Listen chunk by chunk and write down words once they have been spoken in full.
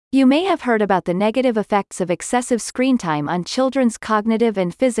You may have heard about the negative effects of excessive screen time on children's cognitive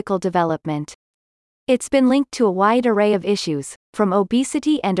and physical development. It's been linked to a wide array of issues, from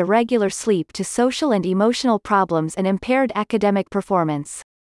obesity and irregular sleep to social and emotional problems and impaired academic performance.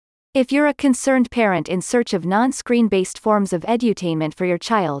 If you're a concerned parent in search of non-screen-based forms of edutainment for your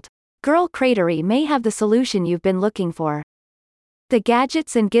child, Girl Cratery may have the solution you've been looking for. The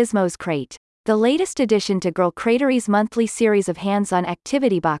Gadgets and Gizmos Crate, the latest addition to Girl Cratery's monthly series of hands-on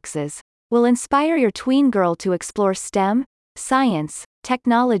activity boxes, will inspire your tween girl to explore STEM, science,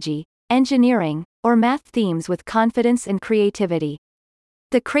 technology, engineering, or math themes with confidence and creativity.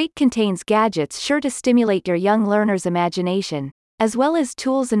 The crate contains gadgets sure to stimulate your young learner's imagination, as well as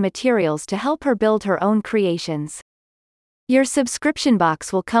tools and materials to help her build her own creations. Your subscription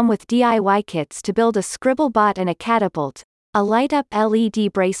box will come with DIY kits to build a scribble bot and a catapult, a light-up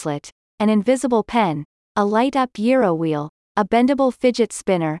LED bracelet, an invisible pen, a light-up gyro wheel, a bendable fidget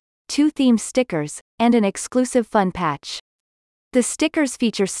spinner, 2 theme stickers, and an exclusive fun patch. The stickers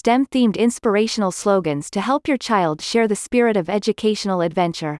feature STEM-themed inspirational slogans to help your child share the spirit of educational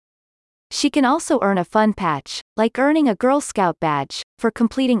adventure. She can also earn a fun patch, like earning a Girl Scout badge, for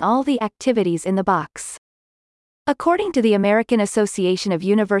completing all the activities in the box. According to the American Association of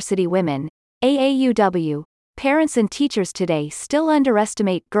University Women, AAUW, parents and teachers today still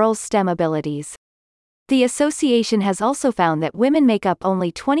underestimate girls' STEM abilities. The association has also found that women make up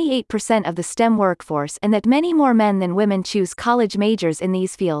only 28% of the STEM workforce and that many more men than women choose college majors in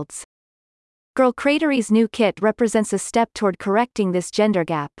these fields. Girl Cratery's new kit represents a step toward correcting this gender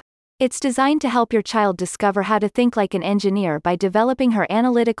gap. It's designed to help your child discover how to think like an engineer by developing her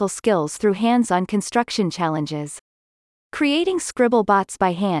analytical skills through hands-on construction challenges. Creating scribble bots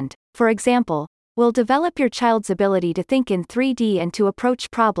by hand, for example, will develop your child's ability to think in 3D and to approach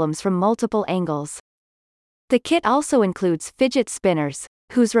problems from multiple angles. The kit also includes fidget spinners,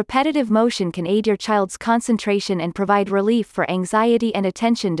 whose repetitive motion can aid your child's concentration and provide relief for anxiety and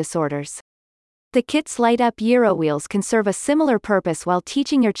attention disorders. The kit's light-up gyro wheels can serve a similar purpose while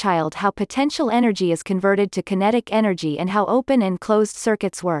teaching your child how potential energy is converted to kinetic energy and how open and closed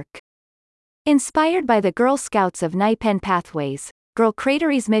circuits work. Inspired by the Girl Scouts of Naipen Pathways, Girl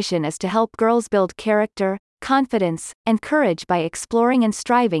Cratery's mission is to help girls build character, confidence, and courage by exploring and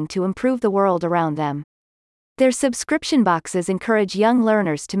striving to improve the world around them. Their subscription boxes encourage young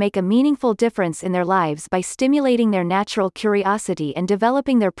learners to make a meaningful difference in their lives by stimulating their natural curiosity and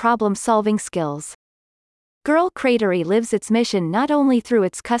developing their problem-solving skills. Girl Cratery lives its mission not only through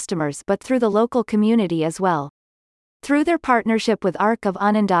its customers but through the local community as well. Through their partnership with Arc of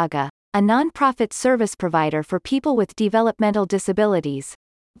Onondaga, a non-profit service provider for people with developmental disabilities,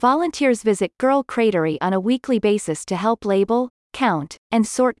 volunteers visit Girl Cratery on a weekly basis to help label, count, and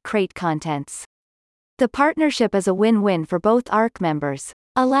sort crate contents. The partnership is a win-win for both ARC members,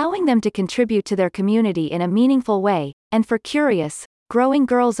 allowing them to contribute to their community in a meaningful way, and for curious, growing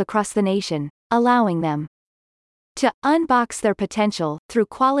girls across the nation, allowing them to unbox their potential through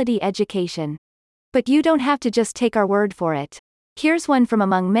quality education. But you don't have to just take our word for it. Here's one from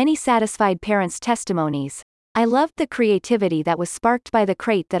among many satisfied parents' testimonies. I loved the creativity that was sparked by the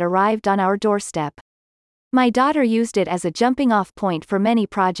crate that arrived on our doorstep. My daughter used it as a jumping-off point for many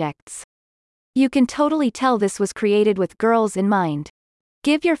projects. You can totally tell this was created with girls in mind.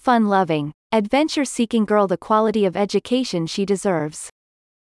 Give your fun-loving, adventure-seeking girl the quality of education she deserves.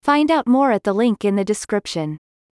 Find out more at the link in the description.